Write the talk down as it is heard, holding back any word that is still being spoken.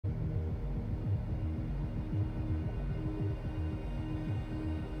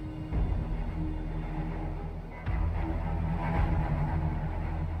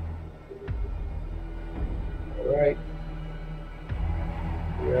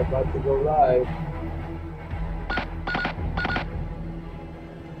We're about to go live.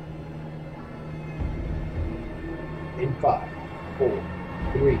 In 5, 4,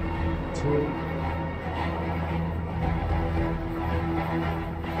 3, 2.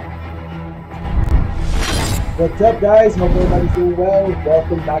 What's up, guys? Hope everybody's doing well.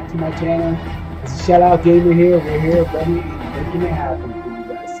 Welcome back to my channel. This is Shout Out Gamer here. We're here ready and making it happen for you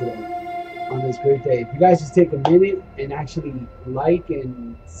guys today on this great day. If you guys just take a minute and actually like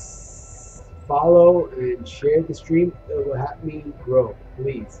and follow and share the stream, it will help me grow,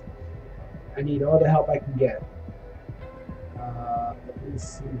 please. I need all the help I can get. Let me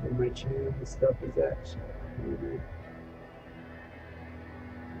see where my channel stuff is at.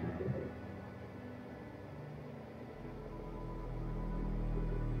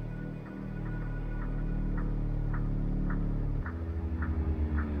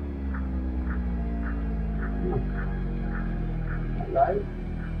 Live?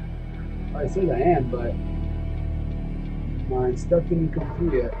 I said I am, but my stuff didn't come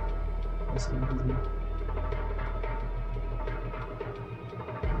through yet for some reason.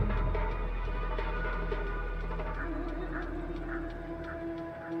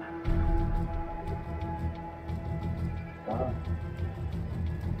 Wow.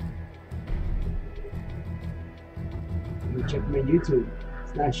 Let me check my YouTube.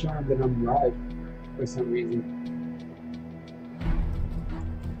 It's not showing that I'm live for some reason.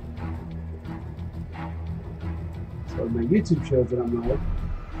 So my YouTube shows that I'm live.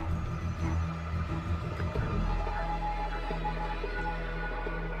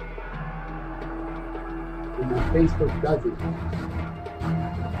 And my Facebook doesn't.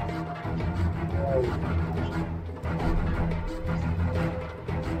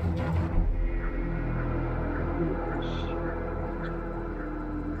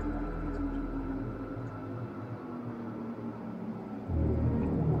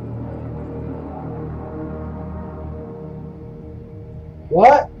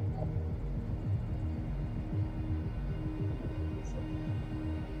 What?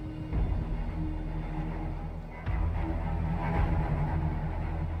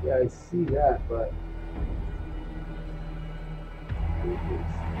 Yeah, I see that, but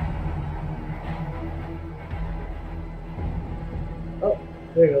oh,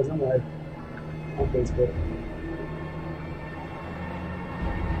 there it goes. I'm live on Facebook.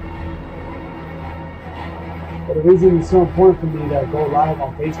 But the reason it's so important for me to go live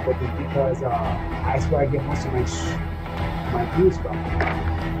on Facebook is because that's where I get most of my views from.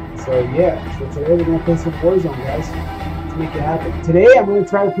 So yeah, so today we're gonna play some Warzone, guys. Let's make it happen. Today I'm gonna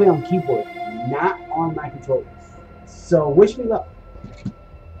try to play on keyboard, not on my controllers. So wish me luck.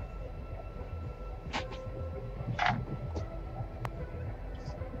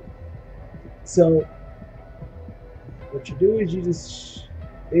 So what you do is you just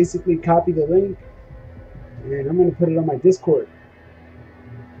basically copy the link. And I'm going to put it on my Discord.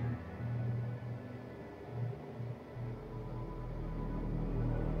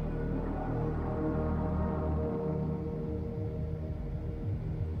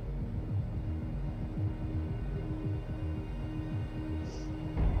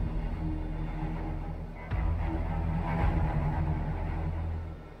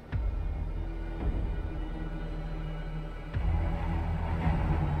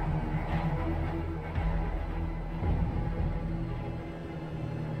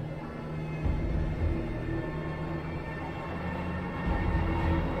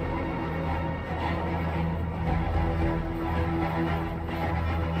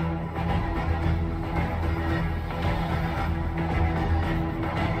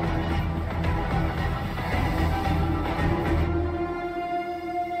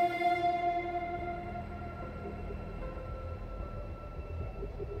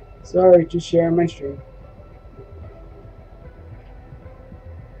 Sorry, just sharing my stream.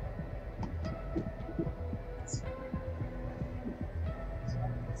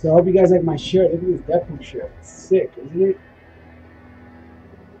 So I hope you guys like my shirt. Look at this Deadpool shirt. It's sick, isn't it?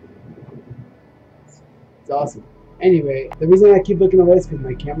 It's awesome. Anyway, the reason I keep looking away is because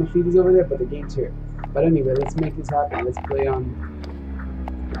my camera feed is over there, but the game's here. But anyway, let's make this happen. Let's play on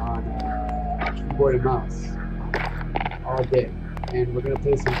keyboard and mouse all day. And we're gonna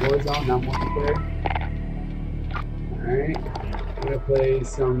play some Warzone, not multiplayer. Alright. We're gonna play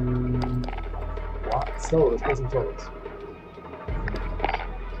some solos. Let's play some solos.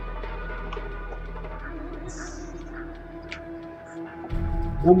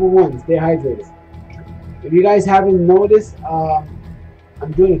 Number one, stay hydrated. If you guys haven't noticed,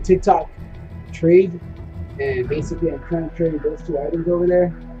 I'm doing a TikTok trade, and basically I'm trying to trade those two items over there,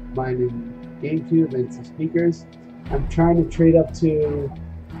 mine and GameCube and some speakers. I'm trying to trade up to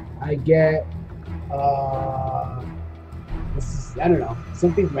I get this is, I don't know,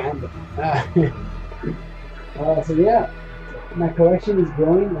 something random. So yeah, my collection is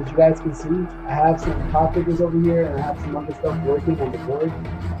growing, as you guys can see. I have some pop figures over here, and I have some other stuff working on the board.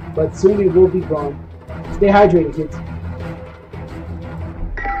 But soon it will be growing. Stay hydrated, kids.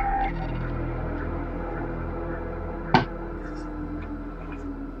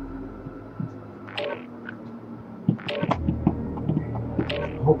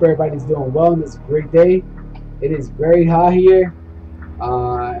 Hope everybody's doing well on this great day. It is very hot here,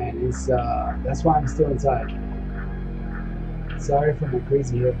 and it's that's why I'm still inside. Sorry for my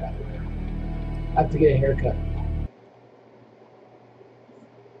crazy hair, by the way. I have to get a haircut.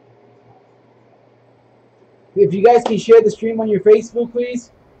 If you guys can share the stream on your Facebook,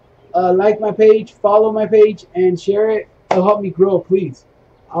 please. Like my page, follow my page, and share it. It'll help me grow, please.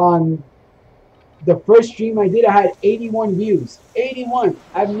 On the first stream I did, I had 81 views. 81.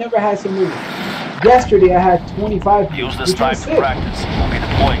 I've never had so many. Yesterday, I had 25 views. Use this time to practice. We'll be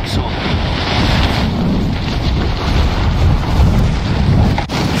deploying soon.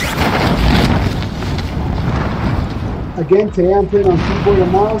 Again, today I'm playing on keyboard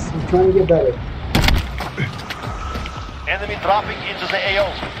and mouse. I'm trying to get better. Enemy dropping into the AO.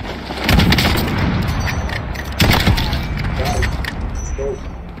 Guys, let's go.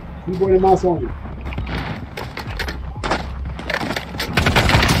 Keyboard and mouse only.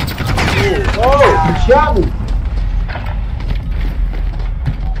 Oh, he shot me.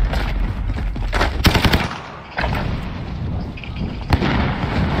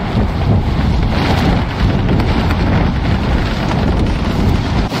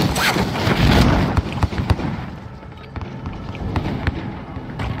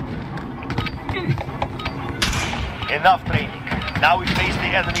 Enough training. Now we face the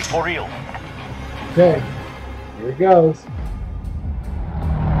enemy for real. Okay, here it goes.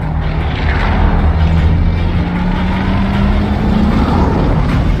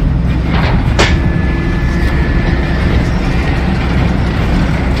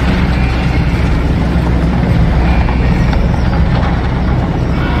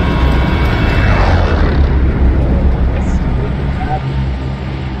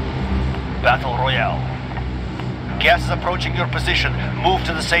 Battle Royale. Gas is approaching your position. Move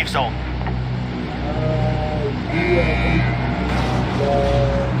to the safe zone.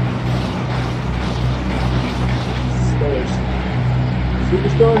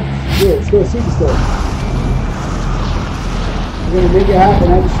 Superstore? Yeah, let's go to Superstore. We're gonna make it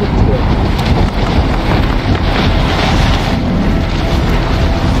happen at the Superstore.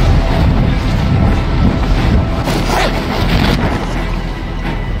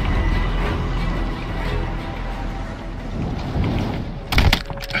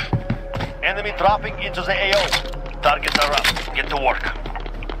 Enemy dropping into the AO. Targets are up. Get to work.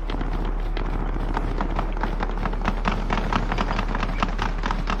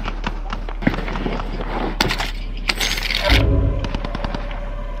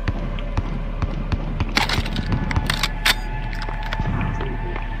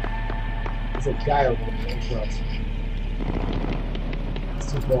 There's a guy over there waiting for us. It's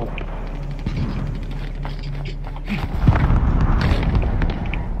too far.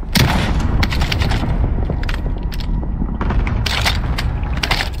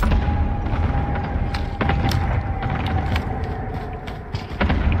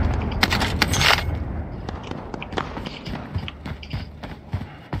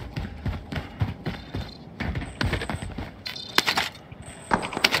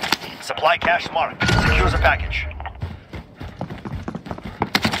 Supply cache marked. Secure the package.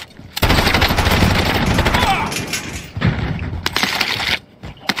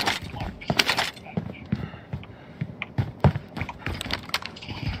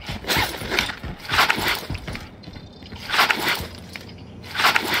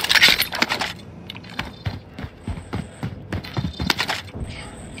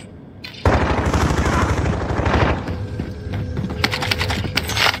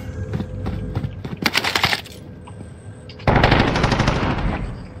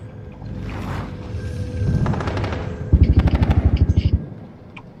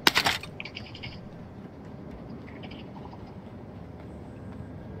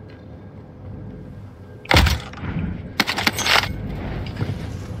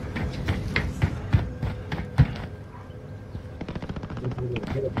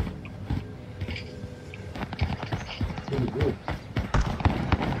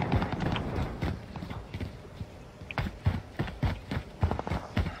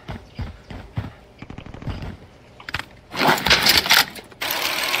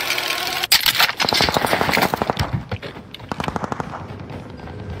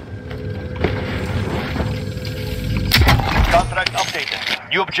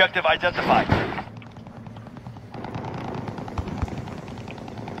 New objective identified.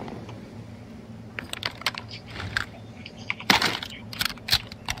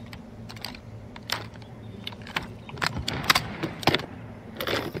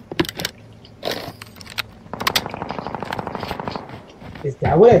 Is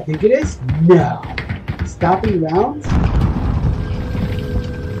that what I think it is? No. Stopping rounds?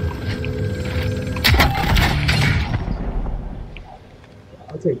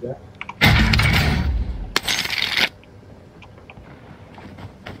 I'll take that.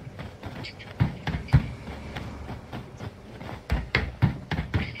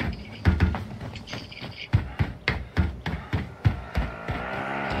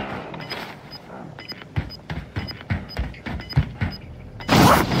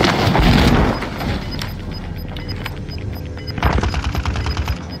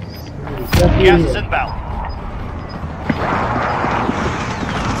 Gas is inbound.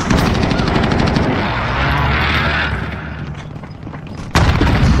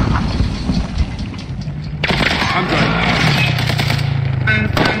 I'm good.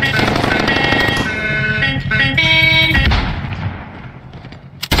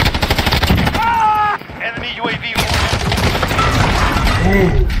 Enemy UAV.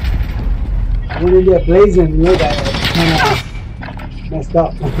 Dang. I went in there blazing, you know that kind of messed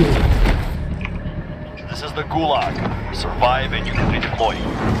up. This is the Gulag. Survive and you can redeploy.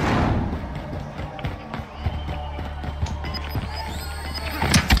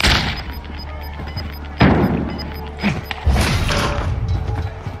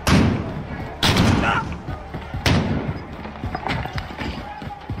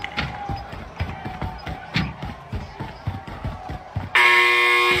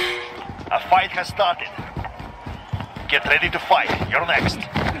 A fight has started. Get ready to fight. You're next.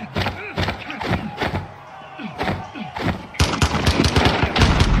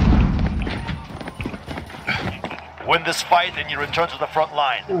 Win this fight and you return to the front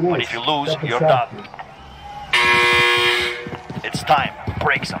line. Oh, nice. But if you lose, That's you're exactly. done. It's time.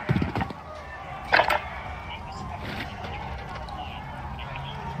 Break some.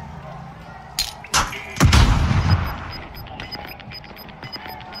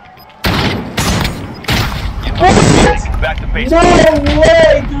 Back to base. No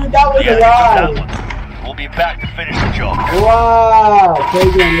way, dude, that was Yeah, a that lie. one. We'll be back to finish the job. Wow,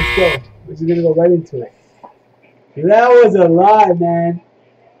 crazy one, let's go. We're just gonna go right into it. That was a lie, man.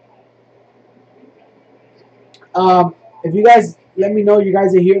 If you guys let me know you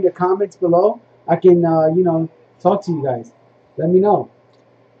guys are here in the comments below, I can you know, talk to you guys. Let me know.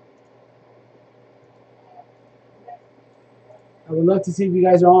 I would love to see if you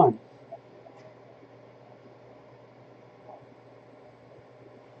guys are on.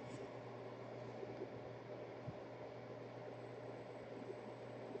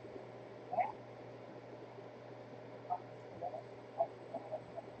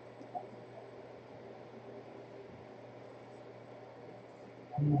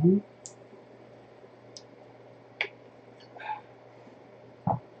 Mm-hmm.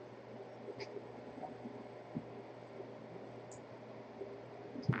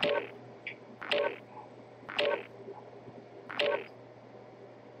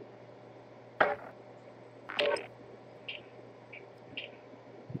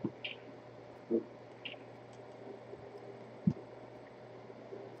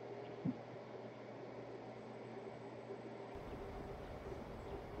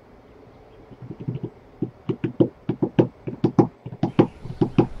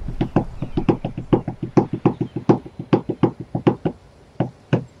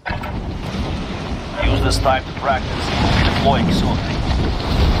 Use this time to practice. We'll be deploying soon.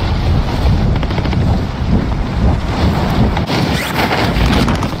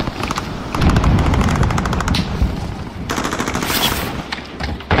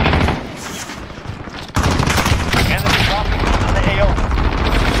 Enemy dropping into the AO.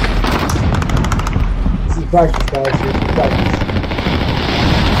 This is practice, guys. This is practice.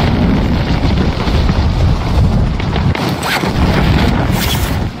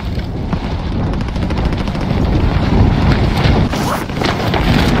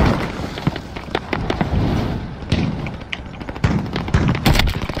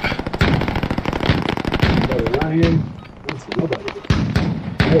 Around here, I don't see nobody.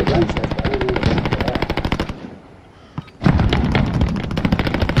 No gun chest, but I don't know where they're at.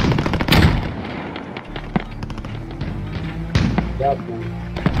 That one.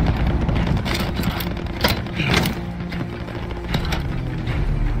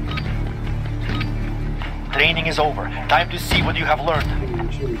 Training is over. Time to see what you have learned.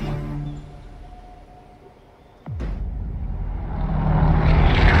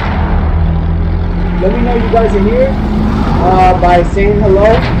 know you guys are here by saying hello.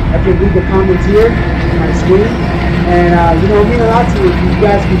 I can read the comments here on my screen. And, you know, it means a lot to me if you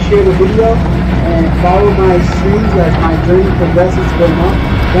guys can share the video and follow my streams as my journey progresses going on.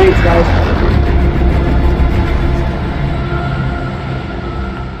 Thanks, guys.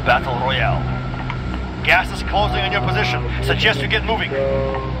 Battle Royale. Gas is closing on your position. Suggest you get moving.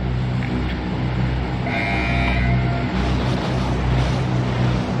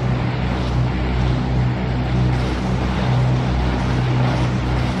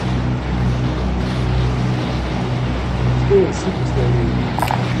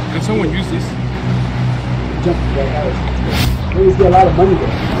 Can someone use this? You always get a lot of money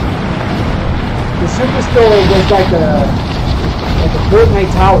there. The Superstore was like a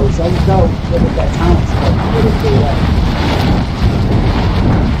Fortnite tower, so I just know what that town is called.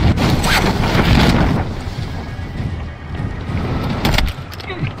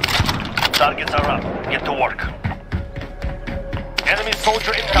 Targets are up. Get to work. Enemy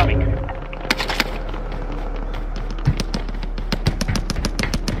soldier incoming.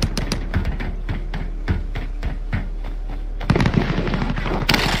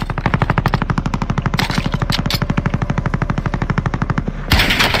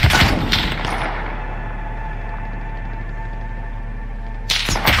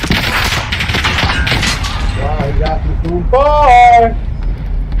 Far.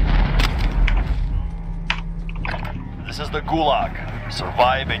 This is the Gulag.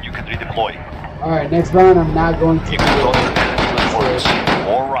 Survive and you can redeploy. Alright, next round I'm not going to... You can throw your enemy with words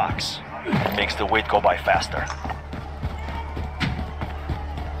or rocks. It makes the wait go by faster.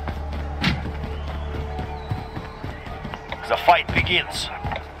 The fight begins.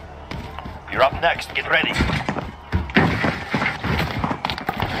 You're up next. Get ready.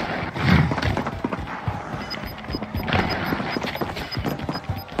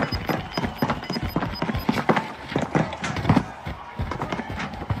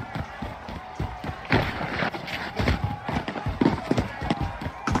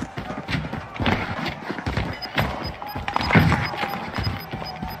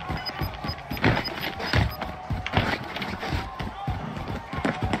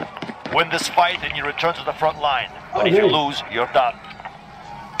 Win this fight and you return to the front line. But if you lose, you're done.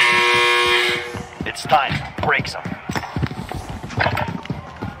 It's time. Break some.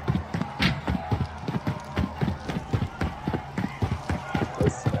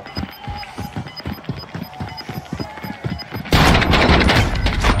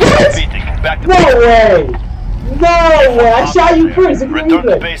 Back to no way! No way! I shot you first. Return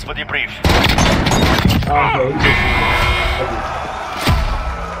to base for debrief.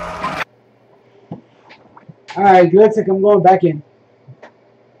 Alright, looks like I'm going back in.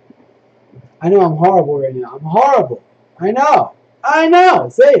 I know I'm horrible right now. I'm horrible. I know. I know.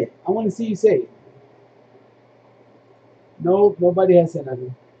 Say it. I want to see you say it. No, nobody has said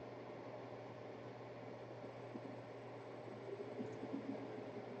nothing.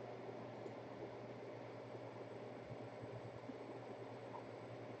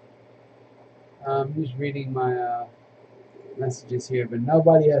 I'm just reading my messages here, but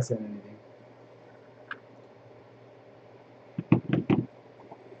nobody has said anything.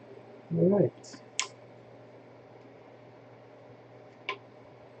 All right.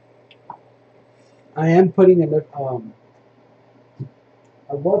 I am putting another. I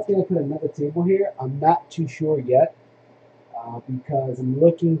was gonna put another table here. I'm not too sure yet because I'm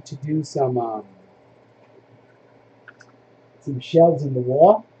looking to do some shelves in the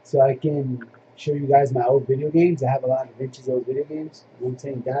wall so I can show you guys my old video games. I have a lot of vintage old video games. You know what I'm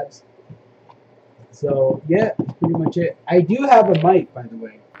saying, dabs. So yeah, that's pretty much it. I do have a mic, by the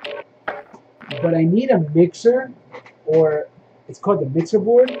way. But I need a mixer, or it's called the mixer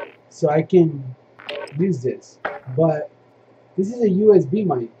board, so I can use this. But this is a USB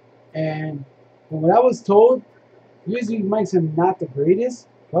mic, and from what I was told, USB mics are not the greatest.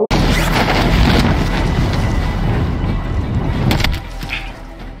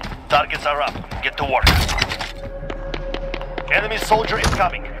 Targets are up. Get to work. Enemy soldier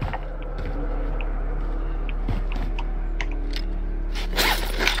incoming.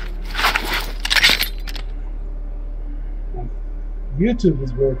 YouTube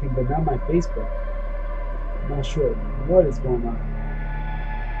is working, but not my Facebook. I'm not sure what is going on.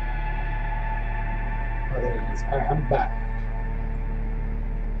 Oh, there it is. Alright, I'm back.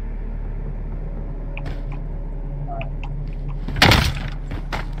 Alright.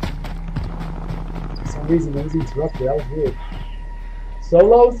 For some reason, it was interrupted. That was weird.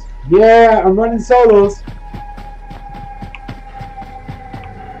 Solos? Yeah, I'm running solos.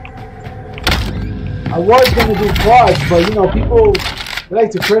 I was going to do quads, but you know, people they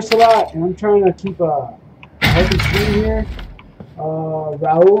like to curse a lot, and I'm trying to keep healthy stream here.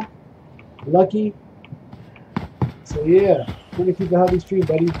 Raul, Lucky. So yeah, I'm gonna keep a healthy stream,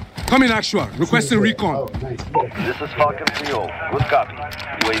 buddy. Come in, actual. Requesting recon. Oh, nice. This is Falcon 3-0. Good copy.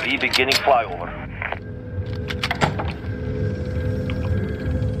 UAV beginning flyover.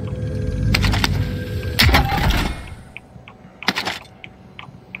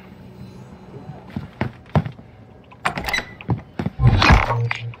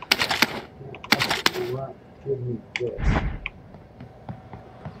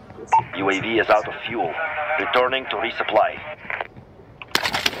 UAV is out of fuel. Returning to resupply.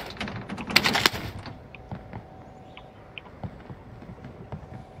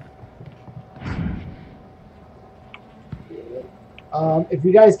 If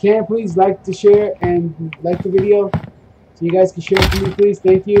you guys can, please like to share and like the video, so you guys can share it to me, please.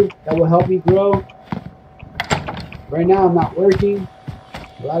 Thank you. That will help me grow. Right now, I'm not working.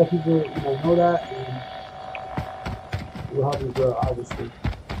 A lot of people, know that, and it will help me grow, obviously,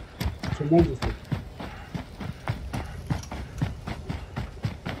 tremendously.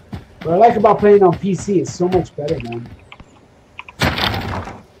 What I like about playing on PC is so much better, man.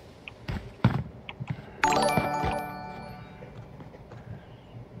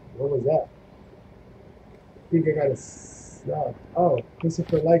 What was that? I think I got a sub. Oh,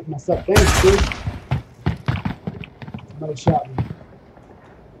 Christopher liked my sub. Thanks, dude. Somebody shot me.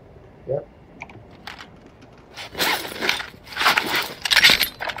 Yep.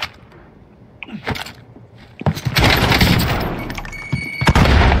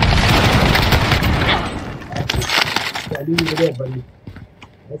 I knew you were there, buddy.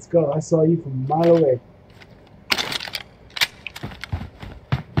 Let's go. I saw you from a mile away.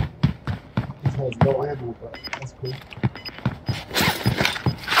 This has no ammo, but that's cool.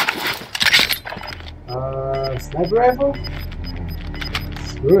 Sniper rifle?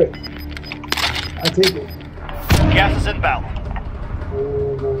 Screw it. I'll take it. Gas is inbound.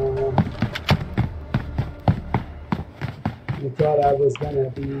 You thought I was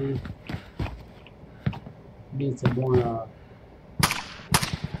gonna need some more,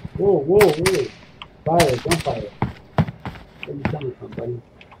 Whoa. Fire, don't fire. Where you coming from, buddy?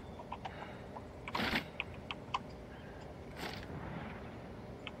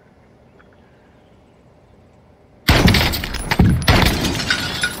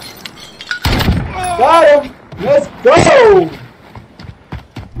 Got him! Let's go!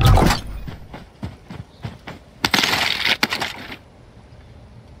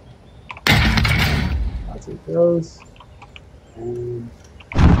 I'll take those. And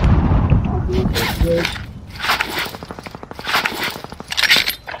I'll do this good.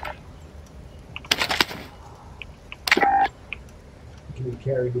 Can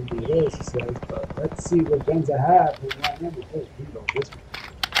carry me to this, he says, but let's see what guns I have. Oh, bingo, this one.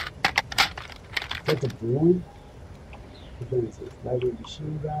 That's a Bruin. What gun is this? Lightweight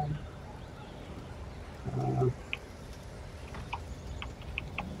machine gun.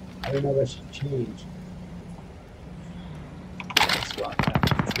 I don't know if I should change. Let's swap that.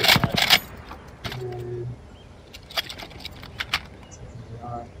 Let's get that. And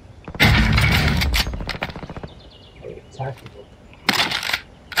oh, tactical.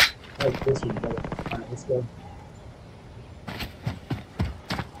 I like this one better. Alright, let's go.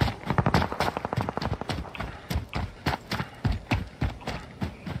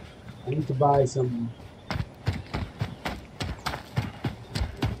 I need to buy some.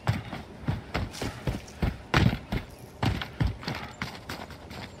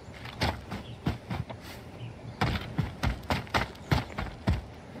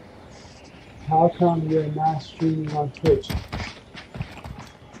 How come you're not streaming on Twitch?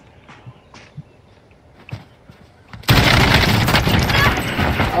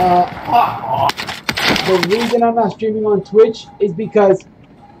 The reason I'm not streaming on Twitch is because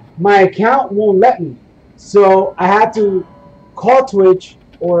my account won't let me. So I had to call Twitch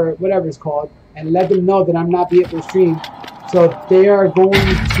or whatever it's called and let them know that I'm not be able to stream. So they are going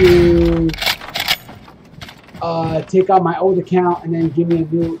to take out my old account and then give me a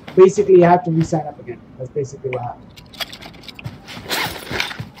new. Basically, I have to re-sign up again. That's basically what happened.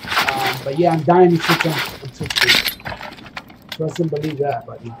 But yeah, I'm dying to switch on Twitch. Trust and believe that,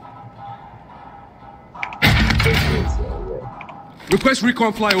 buddy. Request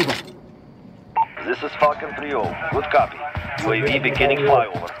recon flyover. This is Falcon 3-0. Good copy. UAV beginning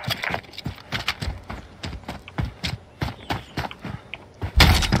flyover.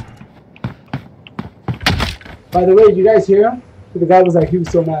 By the way, did you guys hear him? The guy was like, he was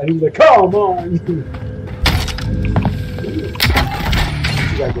so mad. He was like, come on.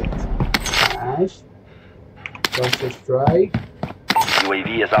 Smash. Cluster strike.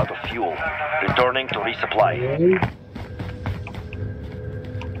 UAV is out of fuel. Returning to resupply. Okay.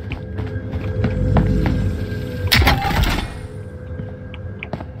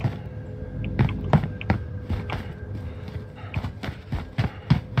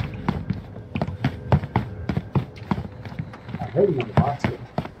 I heard him on the box here.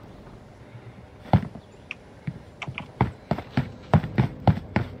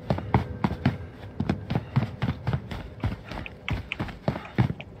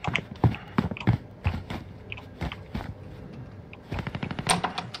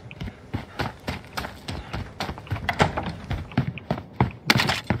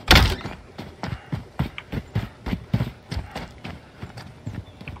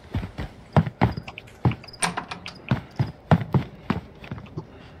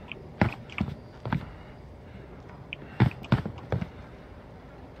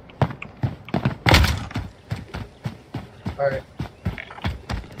 Alright.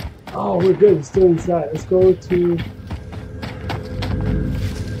 Oh, we're good. It's still inside. Let's go to...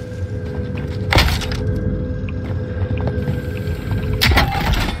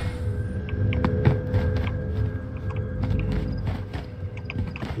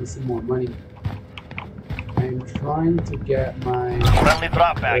 Get some more money. I'm trying to get my... Friendly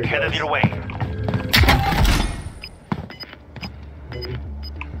drop bag headed your way.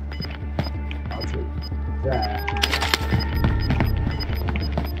 I'll take that.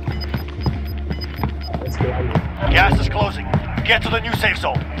 Let's get out of here. Gas is closing. Get to the new safe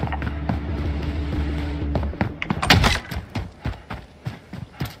zone.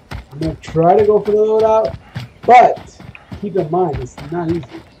 I'm gonna try to go for the loadout, but keep in mind it's not easy.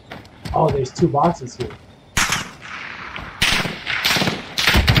 Oh, there's 2 boxes here.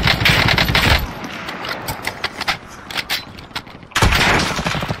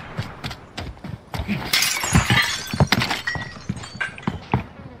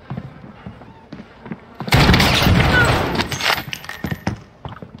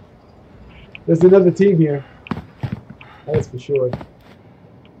 There's another team here. That's for sure.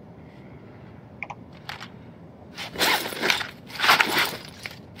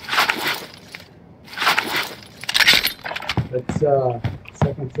 Let's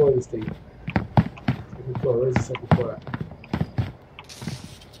second floor this thing. Second floor, where's the second floor at?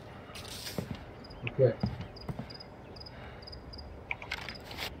 Okay.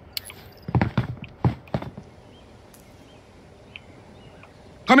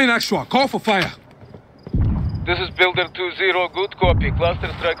 Come in, Ashwa. Call for fire. This is Builder 2-0. Good copy.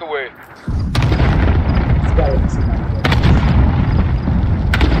 Cluster strike away. It's gotta be somebody.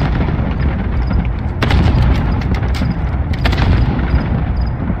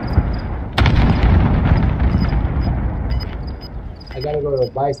 I gotta go to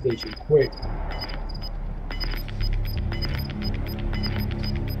the buy station quick.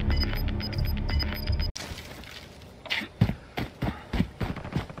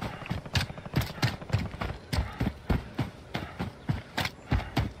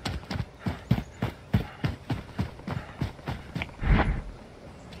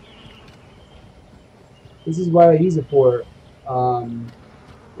 This is what I use it for. I'm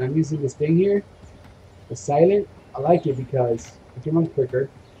using this thing here, the silent. I like it because it can run quicker,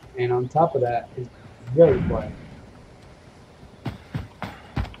 and on top of that, it's very quiet.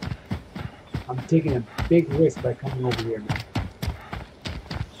 I'm taking a big risk by coming over here now.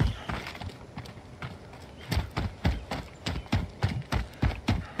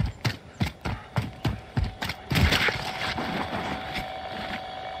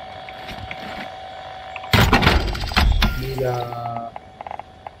 Need a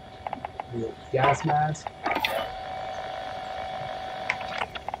gas mask.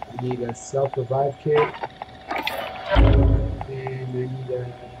 I need a self-revive kit. And I need a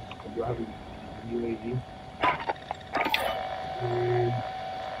UAV. And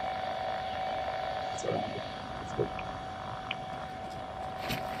that's all I need. Let's go.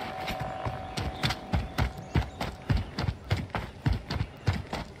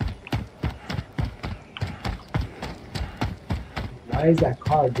 Why is that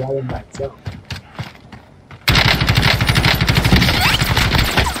car driving by itself?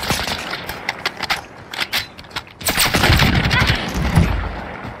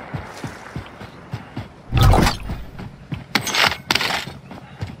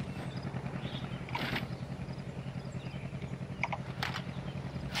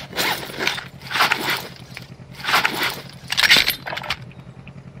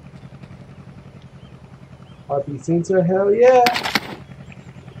 RP sensor, hell yeah!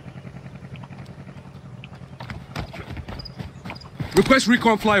 Request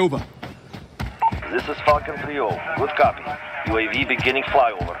recon flyover. This is Falcon 3-0. Good copy. UAV beginning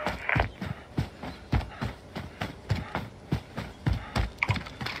flyover.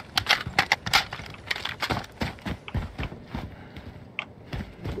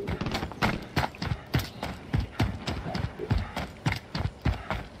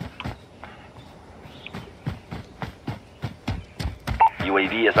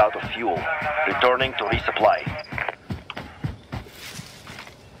 UAV is out of fuel. Returning to resupply.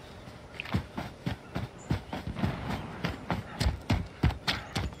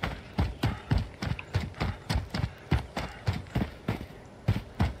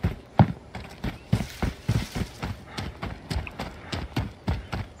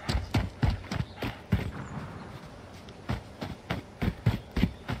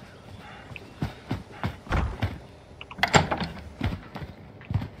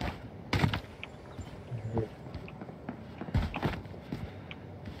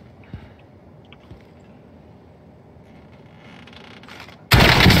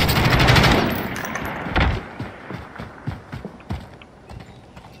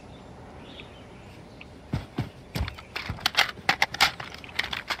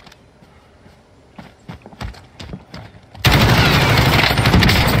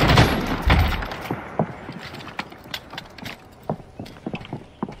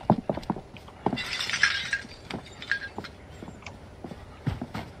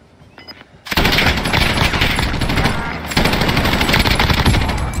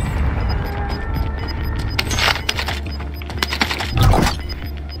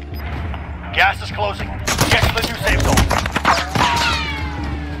 Gas is closing. Get to the new safe zone.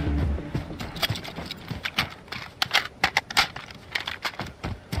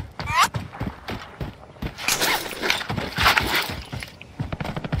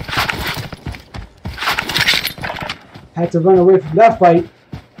 Had to run away from that fight.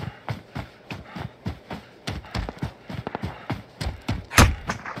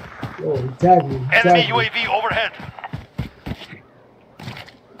 Oh, he tagged me. Enemy UAV overhead.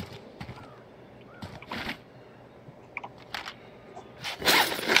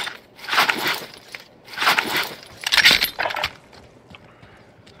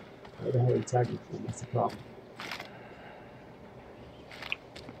 Where the hell are you tagging from? That's the problem.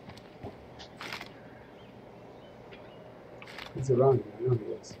 He's around here. I know he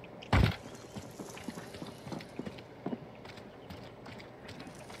is.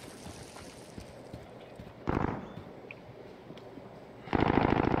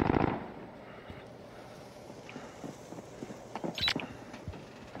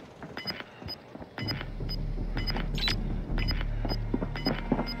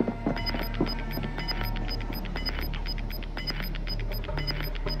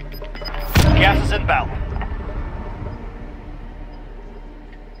 Gas is inbound.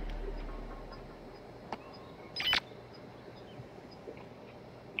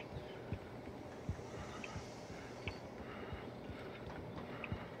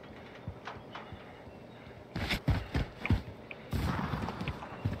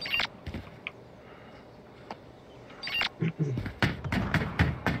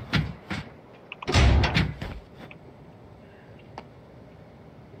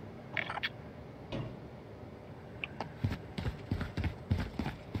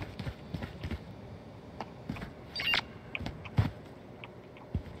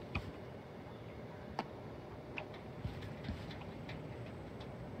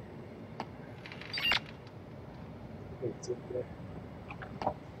 It's up there.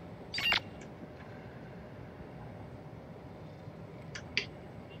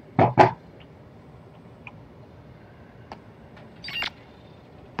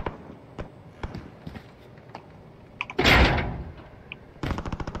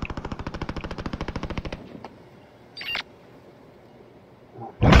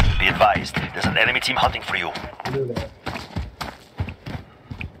 Be advised, there's an enemy team hunting for you. I know that.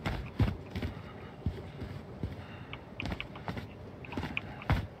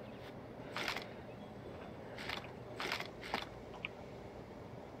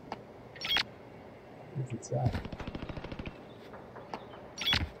 What's inside?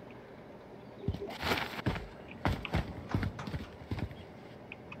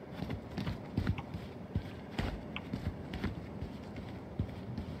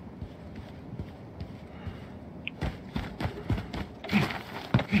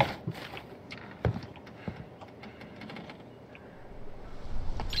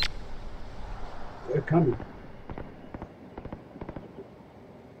 They're coming.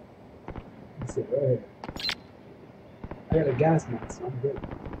 That's it right here. I got a gas mask, so I'm good.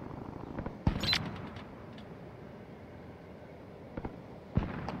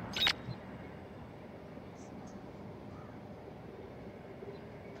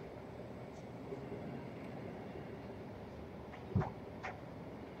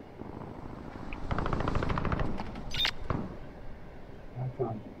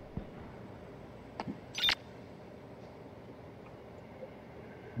 found it.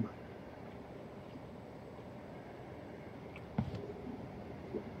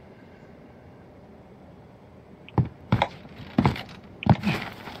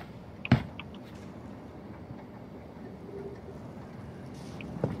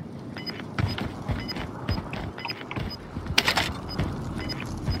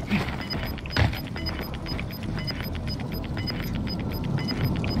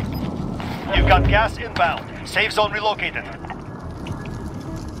 You've got gas inbound. Safe zone relocated.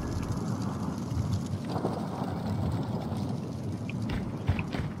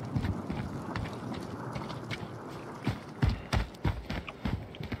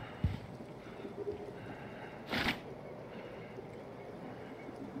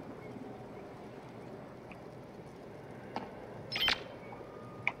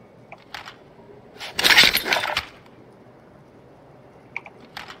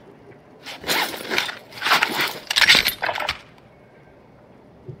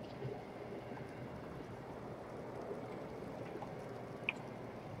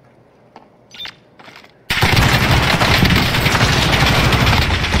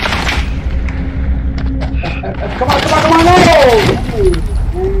 Come on, come on, come on, no!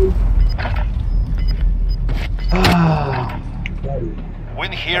 Ah, buddy.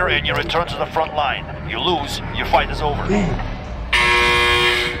 Win here and you return to the front line. You lose, your fight is over. Man.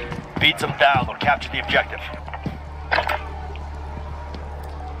 Beat them down or capture the objective.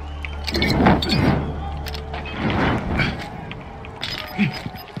 You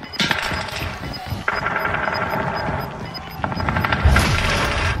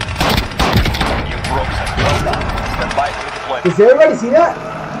broke them. Well done. Stand by for the deployment. Does everybody see that?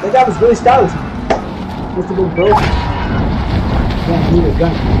 That guy was really stylish. Must have been broken. Can't need a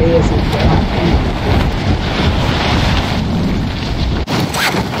gun. ASAP.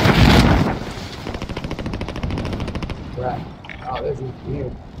 Right. Oh, there's nothing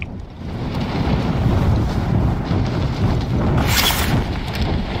here.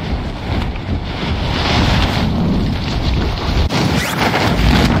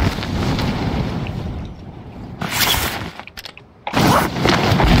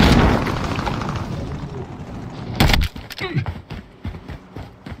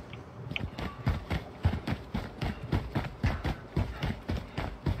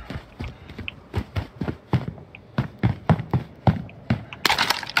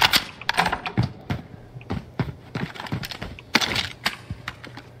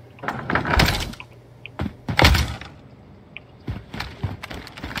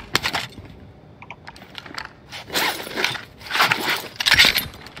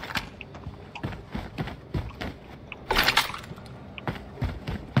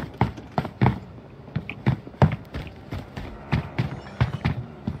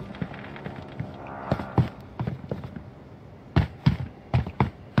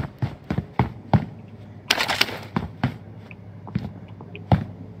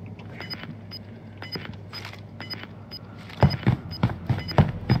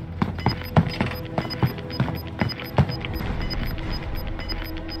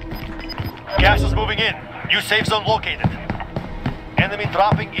 Gas is moving in. New safe zone located. Enemy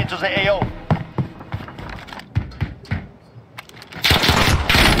dropping into the AO.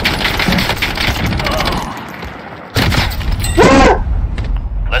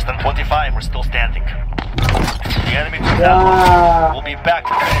 Less than 25, we're still standing. The enemy took down. We'll be back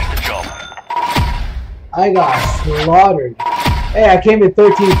to finish the job. I got slaughtered. Hey, I came in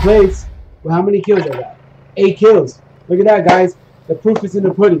 13th place. Well, how many kills I got? 8 kills. Look at that, guys. The proof is in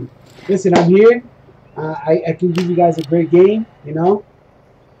the pudding. Listen, I'm here. I can give you guys a great game, you know?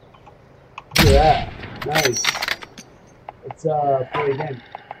 Look at that. Nice. Let's play again.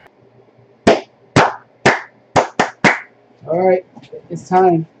 Alright, it's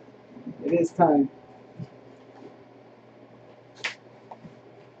time. It is time.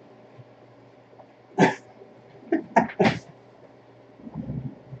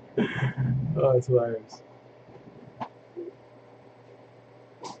 Oh, it's hilarious.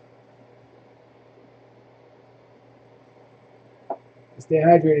 Stay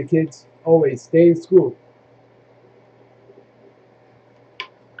hydrated, kids. Always stay in school.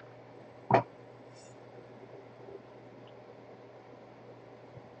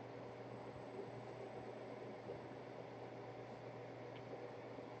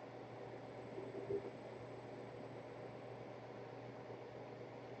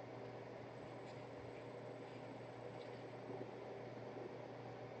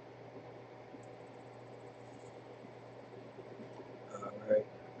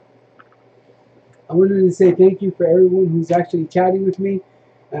 I wanted to say thank you for everyone who's actually chatting with me.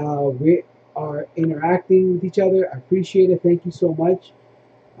 We are interacting with each other. I appreciate it. Thank you so much.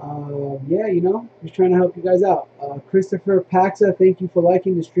 Yeah, you know, just trying to help you guys out. Christopher Paxa, thank you for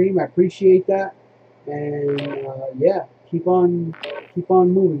liking the stream. I appreciate that. And yeah, keep on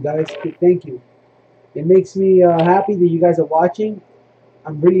moving, guys. Thank you. It makes me happy that you guys are watching.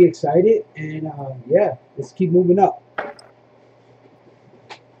 I'm really excited, and yeah, let's keep moving up.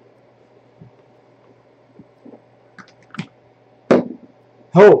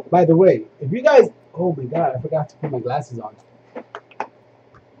 Oh, by the way, if you guys, oh my god, I forgot to put my glasses on.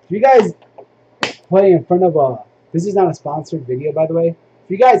 If you guys play in front of a, this is not a sponsored video, by the way. If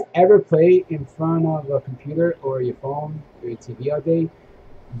you guys ever play in front of a computer or your phone or your TV all day,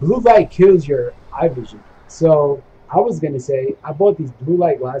 blue light kills your eye vision. So I was gonna say, I bought these blue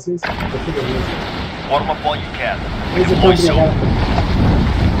light glasses. Warm up while you can. Here's a company I got.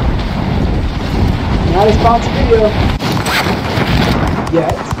 Not a sponsored video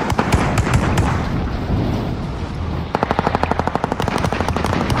yet.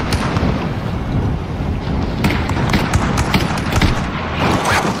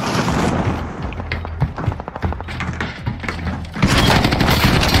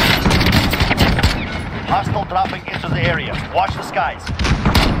 Hostile dropping into the area. Watch the skies.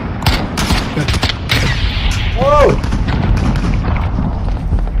 Whoa!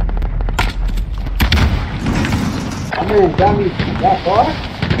 Oh man, got me that far?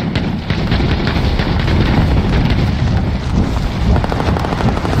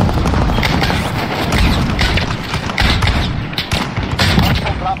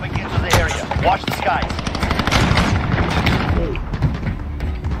 Hostile dropping into the area. Watch the skies.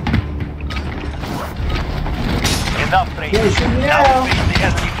 Enough training. Now face the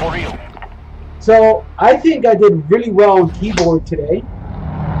enemy for real. So I think I did really well on keyboard today.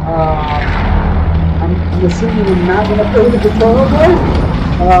 I'm assuming I'm not gonna play the controller more.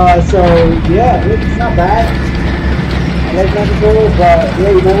 So yeah, it's not bad. I like my controller, but yeah,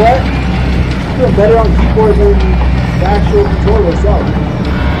 you know what? I feel better on keyboard than the actual controller itself.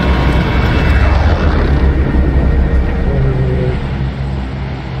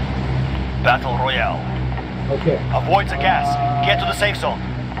 Battle Royale. Okay. Avoid the gas. Get to the safe zone.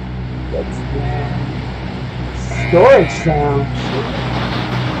 Let's storage sound.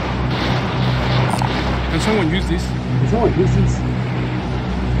 Can someone use this? Can someone use these?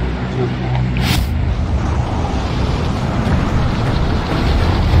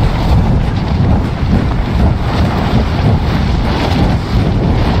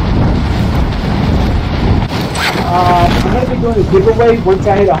 I'm going to be doing a giveaway once I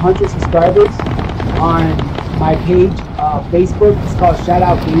hit 100 subscribers on my page, Facebook. It's called Shout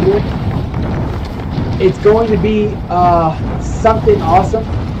Out Gamer. It's going to be something awesome.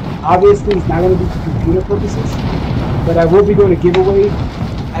 Obviously, it's not going to be for computer purposes, but I will be doing a giveaway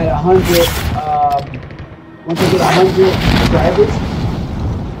at 100. Once I get 100 subscribers,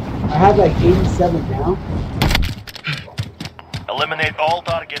 I have like 87 now. Eliminate all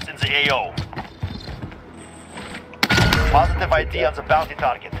targets in the AO. Positive ID on the bounty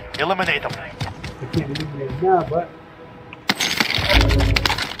target. Eliminate them. I can't eliminate it now, but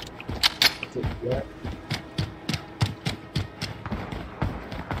take that.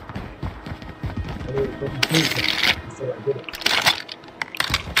 I didn't fucking change it. I said I did it.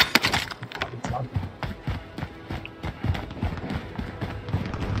 I'm talking.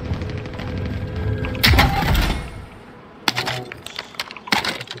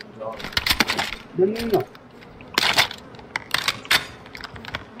 No.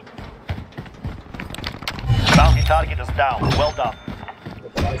 Bounty target is down. Well done.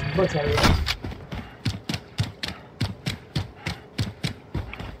 Let's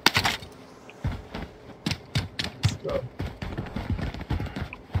go.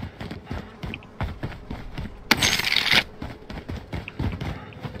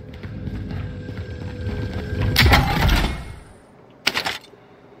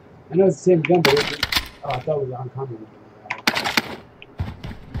 I know it's the same gun, but I thought it was uncommon.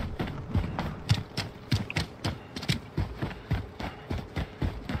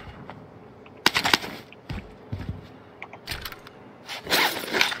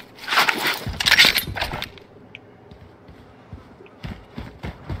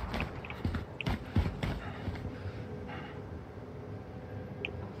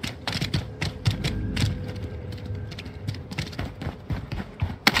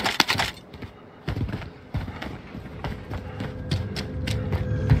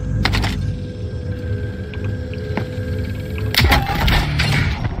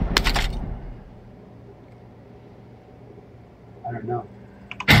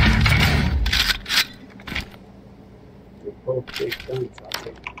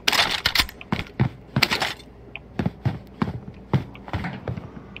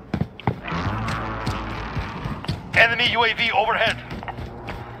 Enemy UAV overhead.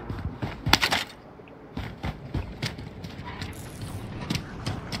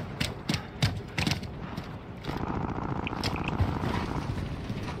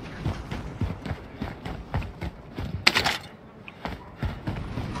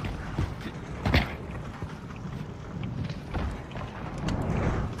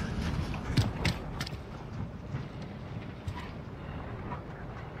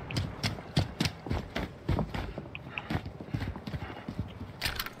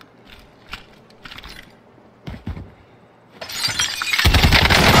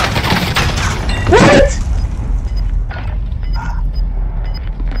 What?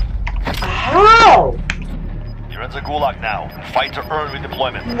 How? You're in the gulag now. Fight to earn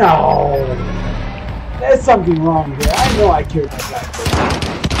redeployment. No. There's something wrong here. I know I killed that guy.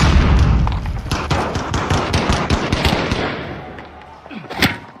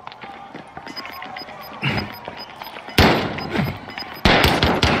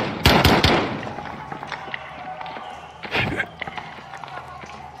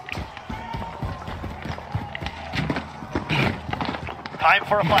 Time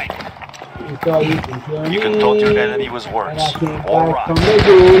for a fight. You can thought your enemy was worse. All right. From the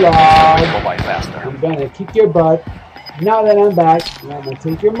gulag. Go by faster. I'm gonna kick your butt. Now that I'm back, I'm gonna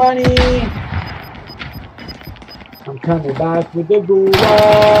take your money. I'm coming back with the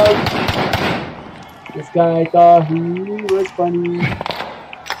gulag. This guy thought he was funny.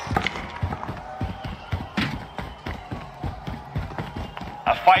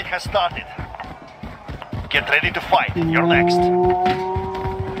 A fight has started. Get ready to fight. You're next.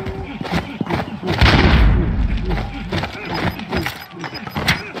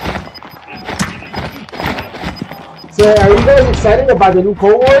 So, are you guys excited about the new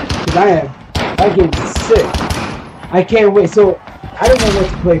Cold War? Because I am. That game is sick. I can't wait. So, I don't know what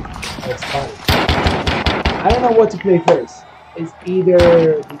to play. I don't know what to play first. It's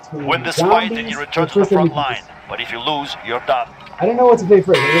either between win this fight and you return to the front line. But if you lose, you're done. I don't know what to play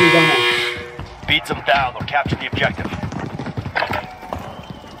first. I really don't know. Beat them down or capture the objective.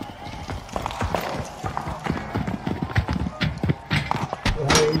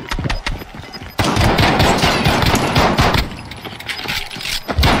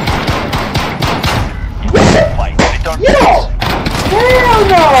 Fight. Return to Yo! Hell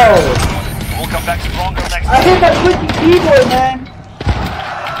no! We'll come back stronger next I time. hit that clicky keyboard, man.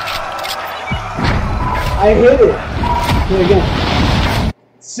 I hit it. Do it again.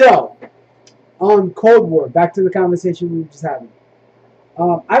 So, on Cold War, back to the conversation we were just having.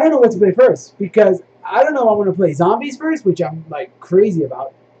 I don't know what to play first because I don't know if I want to play zombies first, which I'm like crazy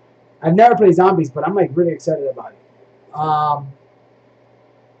about. I've never played zombies, but I'm like really excited about it.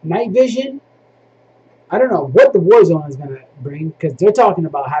 Night vision. I don't know what the Warzone is gonna bring because they're talking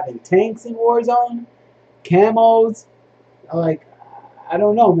about having tanks in Warzone, camos. Like, I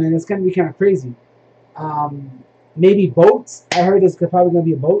don't know, man. It's gonna be kind of crazy. Maybe boats. I heard there's probably gonna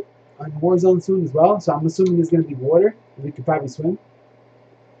be a boat on Warzone soon as well, so I'm assuming there's going to be water, and we could probably swim.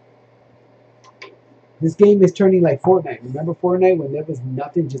 This game is turning like Fortnite. Remember Fortnite when there was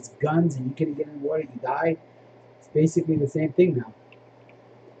nothing, just guns, and you couldn't get in the water, you died? It's basically the same thing now.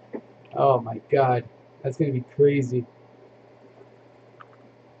 Oh my god. That's going to be crazy.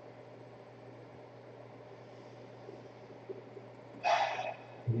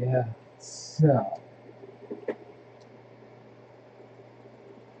 Yeah, so...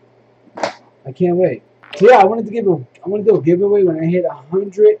 I can't wait. So yeah, I wanted to do a giveaway when I hit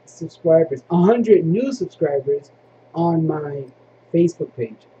 100 subscribers, 100 new subscribers on my Facebook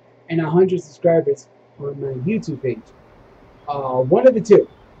page, and 100 subscribers on my YouTube page. One of the two.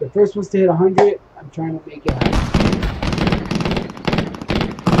 The first one's to hit 100. I'm trying to make it happen.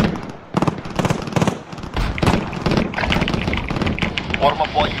 Warm up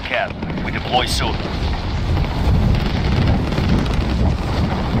while you can. We deploy soon.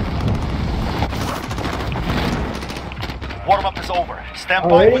 Warm up is over. Stand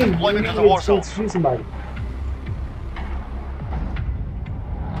by with deployment to the war zone. Let's shoot somebody.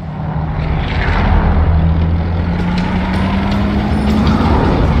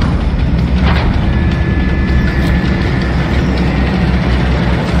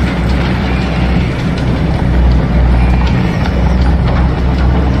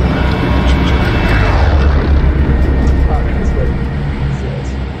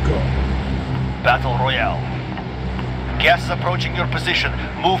 Battle Royale. Gas is approaching your position.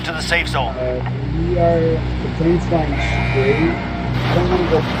 Move to the safe zone. The plane's flying straight. I don't want to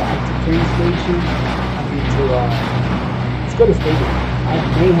go back to train station. I need to, let's go to stadium. I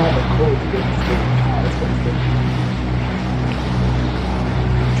may have a code to get this thing. That's what it's doing.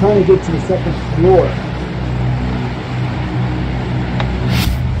 I'm trying to get to the second floor.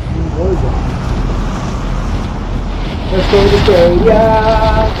 Warzone. Let's go to the stadium.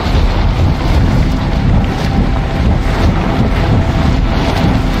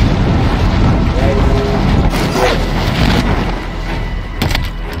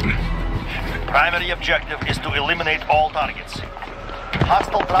 Primary objective is to eliminate all targets.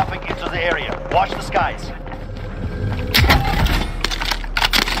 Hostile dropping into the area. Watch the skies.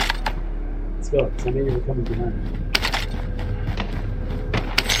 Let's go, because I knew you were coming behind me.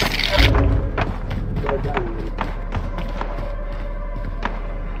 Go down.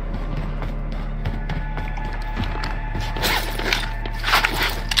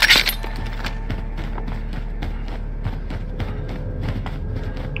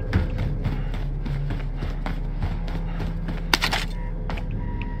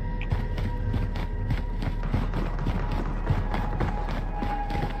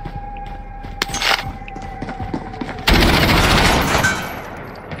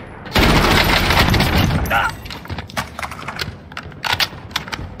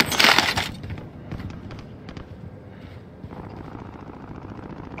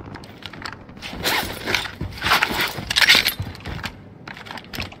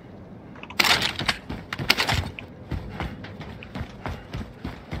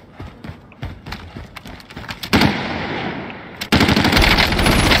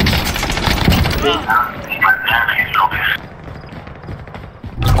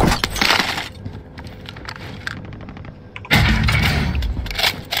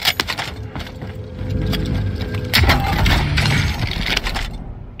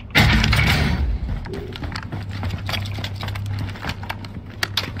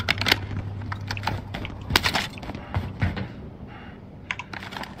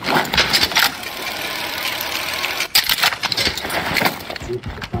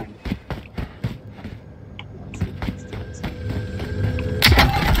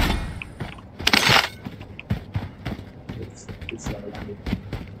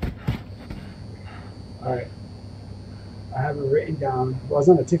 Alright. I have it written down. Well, it's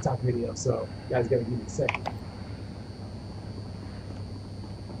on a TikTok video, so you guys gotta give me a second.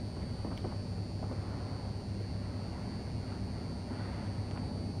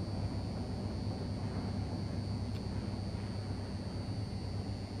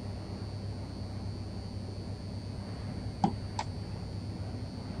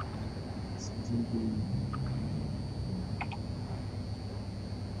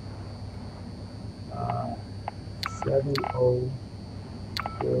 Uh,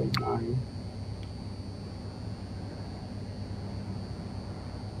 7049.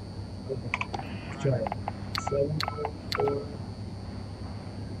 Okay, let's try it. 704.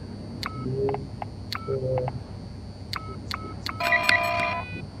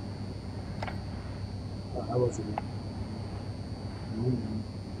 I wasn't it.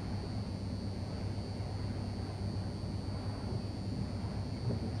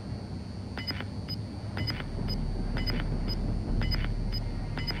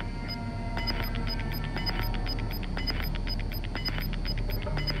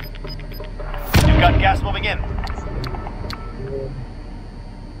 Got gas moving in.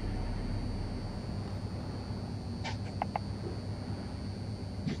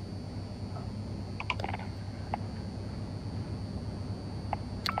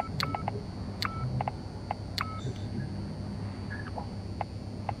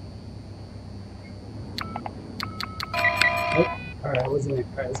 Nope. Alright, wasn't it?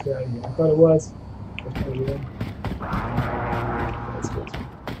 Alright, let's get out of here. I thought it was. Let's go.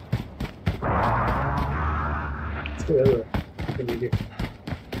 Let's go the other way. What can we do?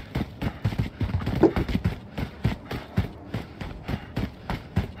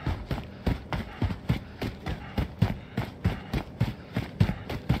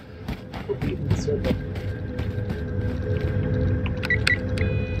 We'll be in the circle.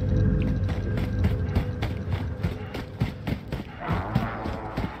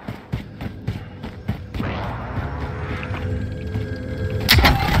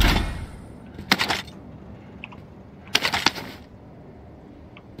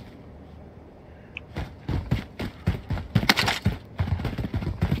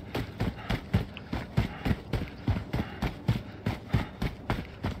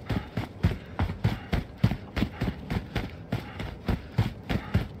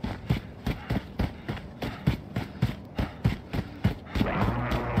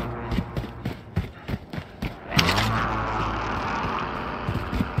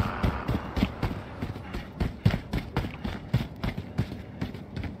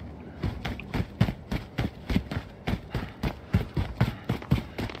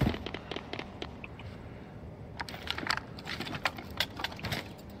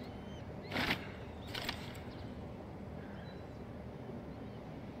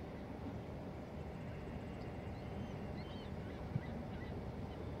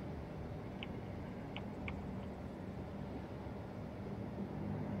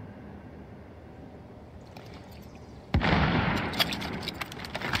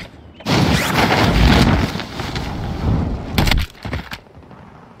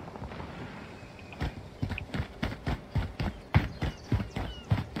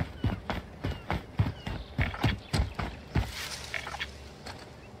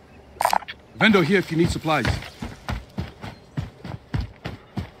 Vendor here if you need supplies.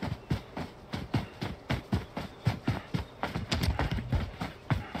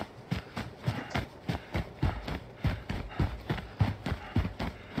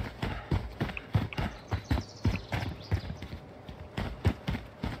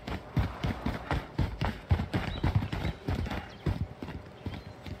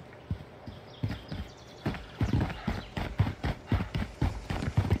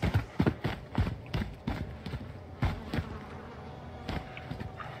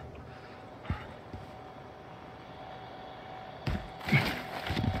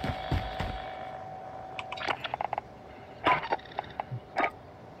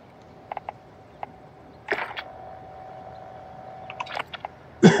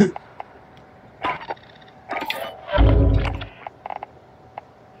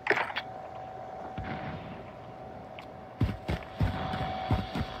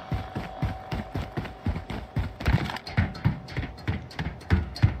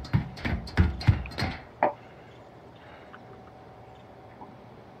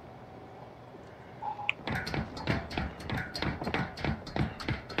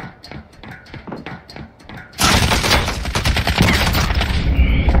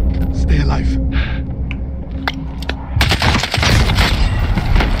 Stay alive.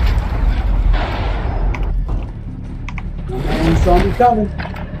 Man, saw me coming.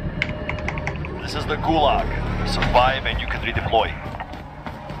 This is the Gulag. Survive and you can redeploy.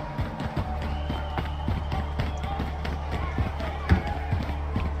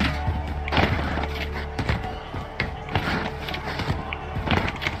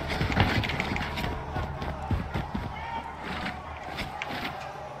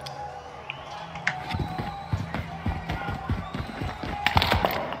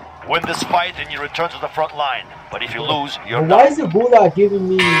 Win this fight and you return to the front line. But if you lose, you're Why is the Gulag giving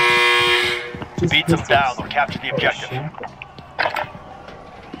me just beat them pistols? down or capture the objective. Oh,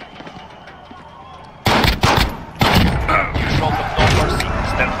 You showed them no mercy.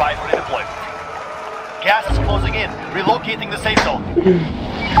 Stand by for redeployment. Gas is closing in. Relocating the safe zone.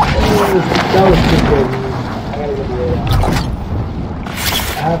 that was too good, man. I gotta go do it.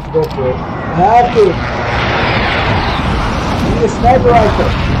 I have to go for it. I have to. I need a sniper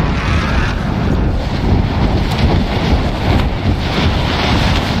rifle.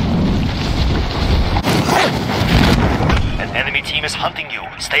 An enemy team is hunting you.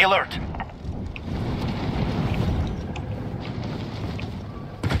 Stay alert.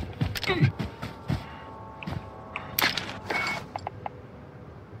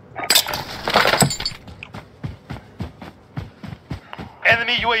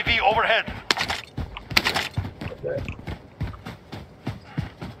 Enemy UAV overhead. Okay.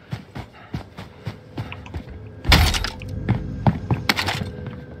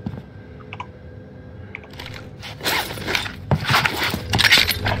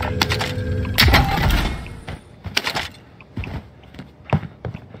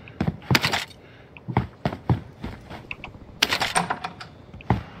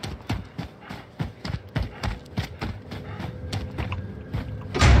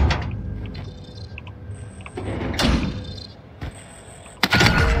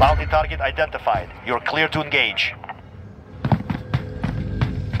 Bounty target identified. You're clear to engage.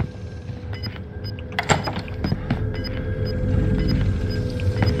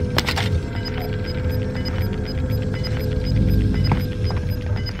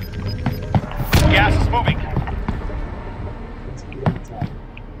 Gas is moving. Let's get on top.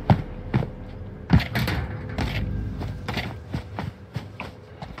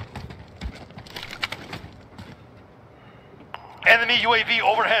 Enemy UAV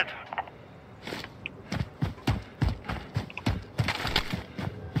overhead.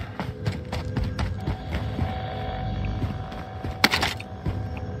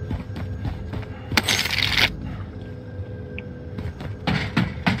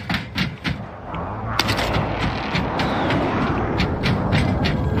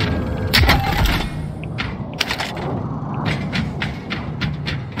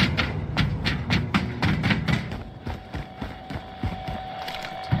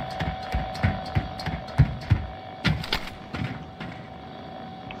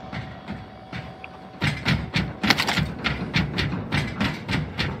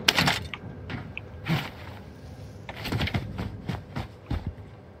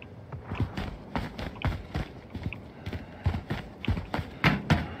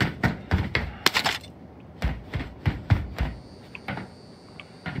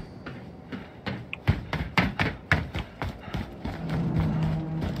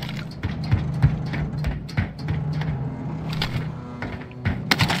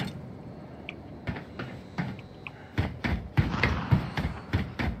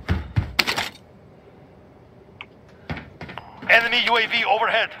 Enemy UAV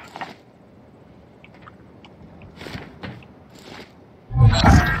overhead.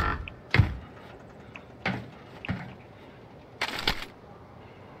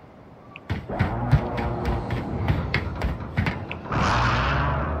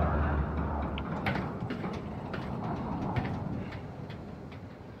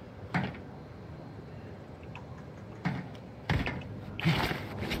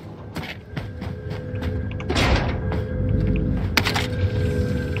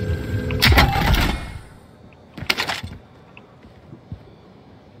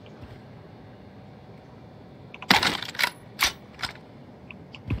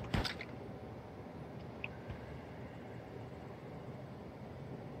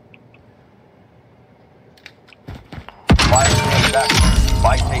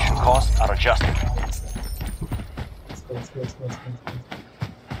 Buy station costs are adjusted. Let's go.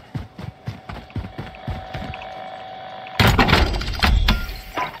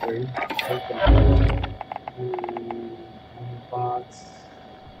 Three, take that. Box.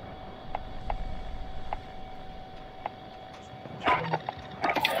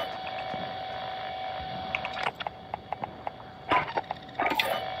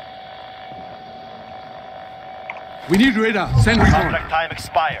 We need radar. Send recon. Contract time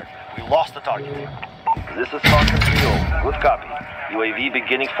expired. We lost the target. This is Falcon 3-0. Good copy. UAV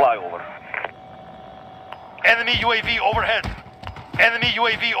beginning flyover. Enemy UAV overhead. Enemy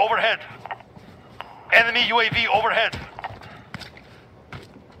UAV overhead. Enemy UAV overhead.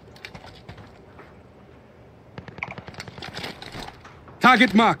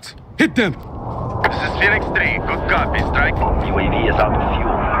 Target marked. Hit them. This is Phoenix 3. Good copy. Strike. UAV is out of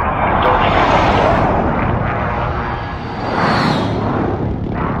fuel. Returning.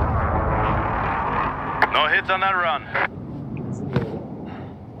 No hits on that run.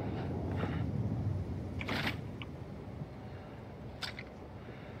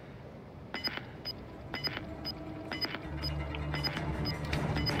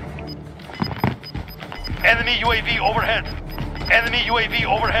 Enemy UAV overhead. Enemy UAV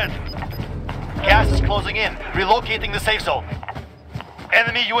overhead. Gas is closing in. Relocating the safe zone.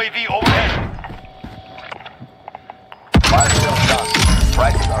 Enemy UAV overhead. Fire sales done.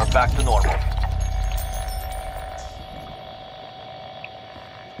 Prices are back to normal.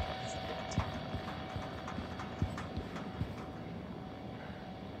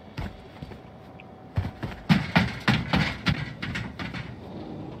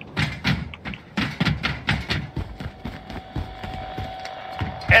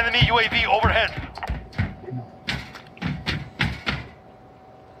 Enemy UAV overhead.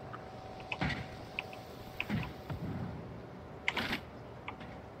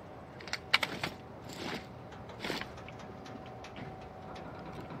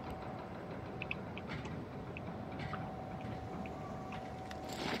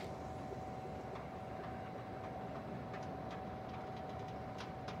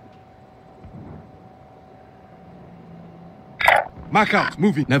 Mark out.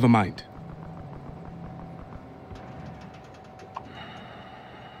 Moving. Never mind.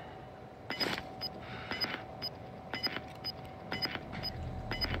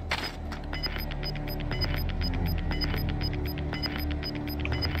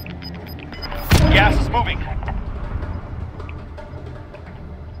 Gas is moving.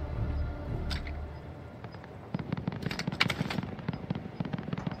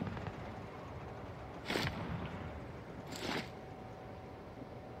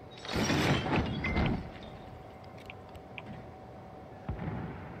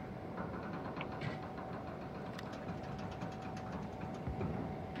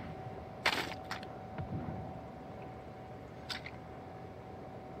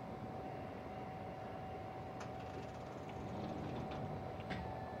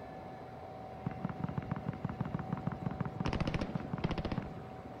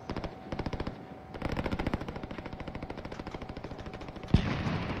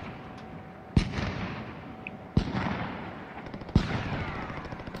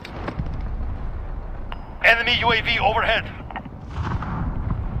 Enemy UAV overhead.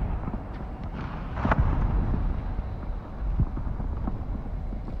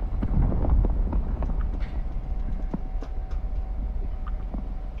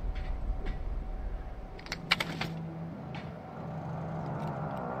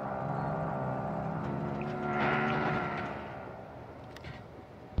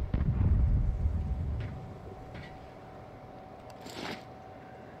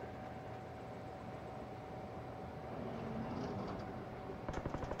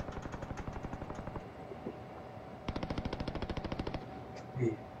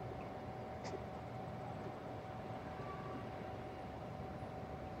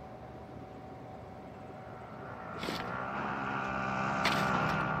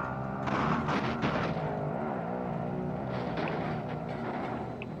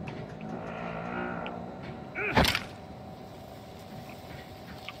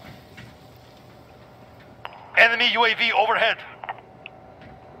 Enemy UAV overhead.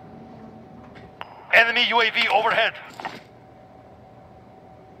 Enemy UAV overhead.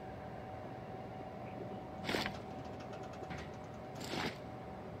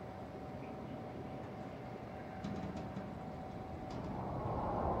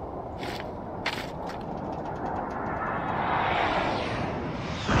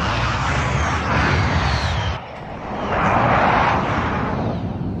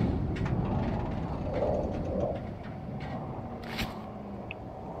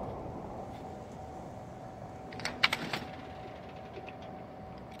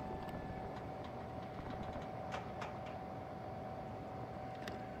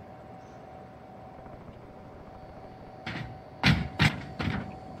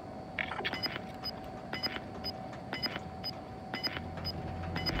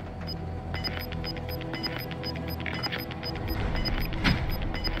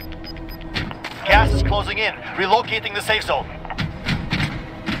 Gas is closing in. Relocating the safe zone.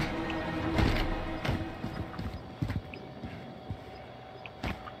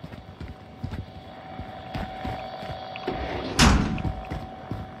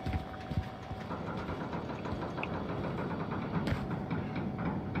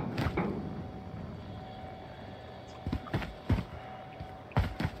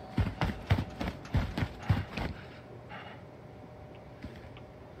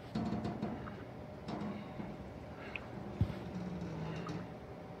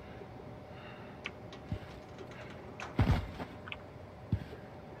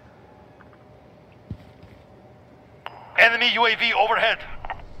 Enemy UAV overhead.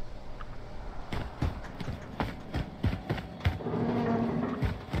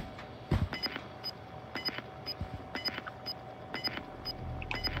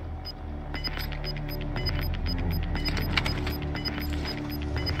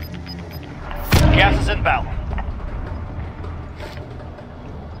 Gas is inbound.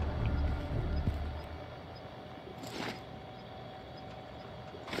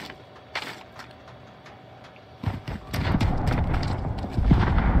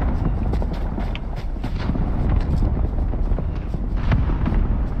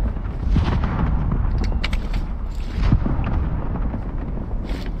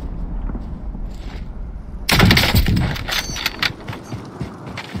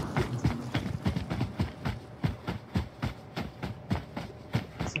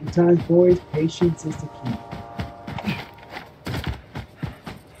 Sometimes, boys, patience is the key.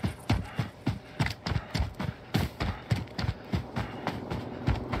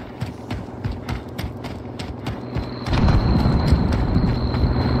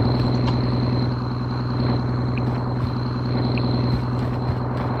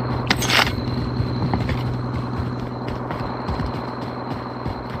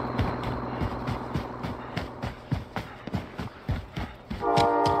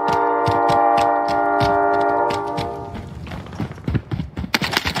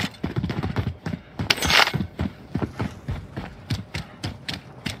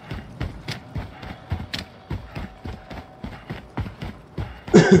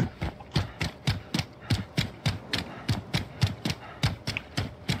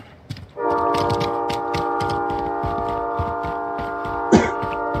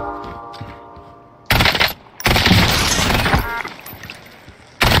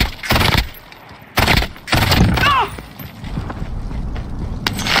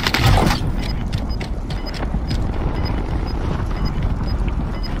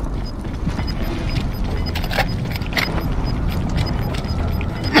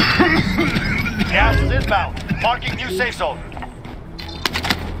 Gas is inbound. Marking new safe zone.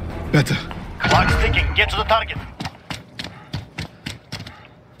 Better. Clock's ticking. Get to the target.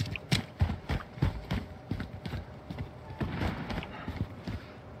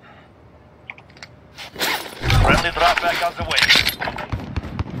 Friendly drop back on the way.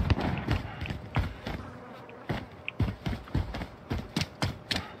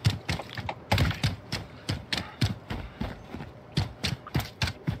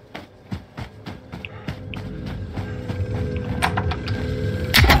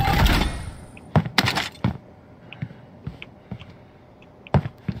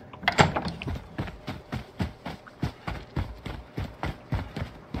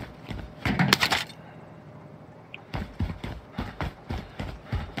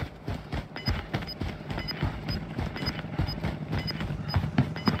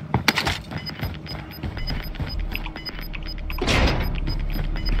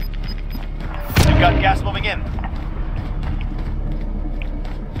 Got gas moving in.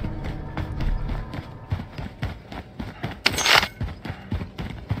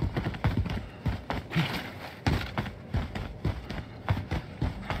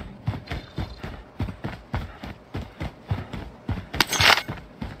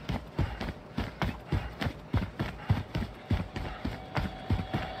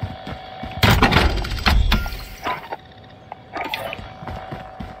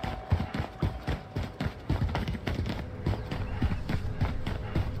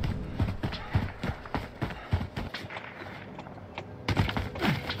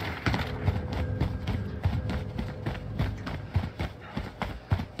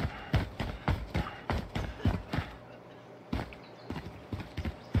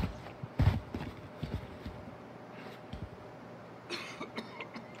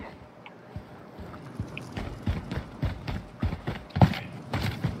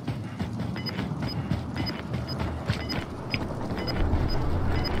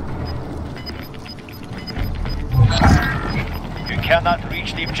 Cannot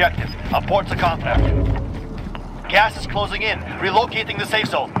reach the objective. Abort the contract. Gas is closing in. Relocating the safe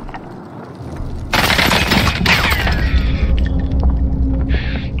zone.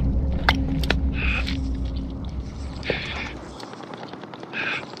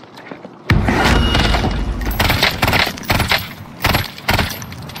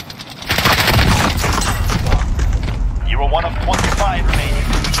 You are one of 25 remaining.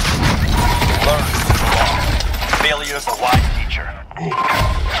 Learn from loss. Failure is a wise teacher.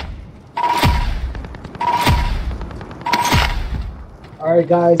 Alright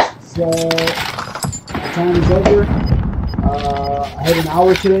guys, so my time is over. I had an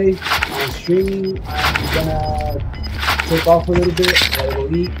hour today on streaming. I'm gonna take off a little bit, gotta go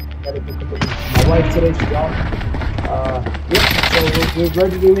eat, gotta pick up my wife today, she's off. Yeah, so we're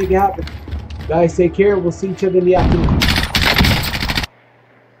ready to make it happen. Guys, take care, we'll see each other in the afternoon.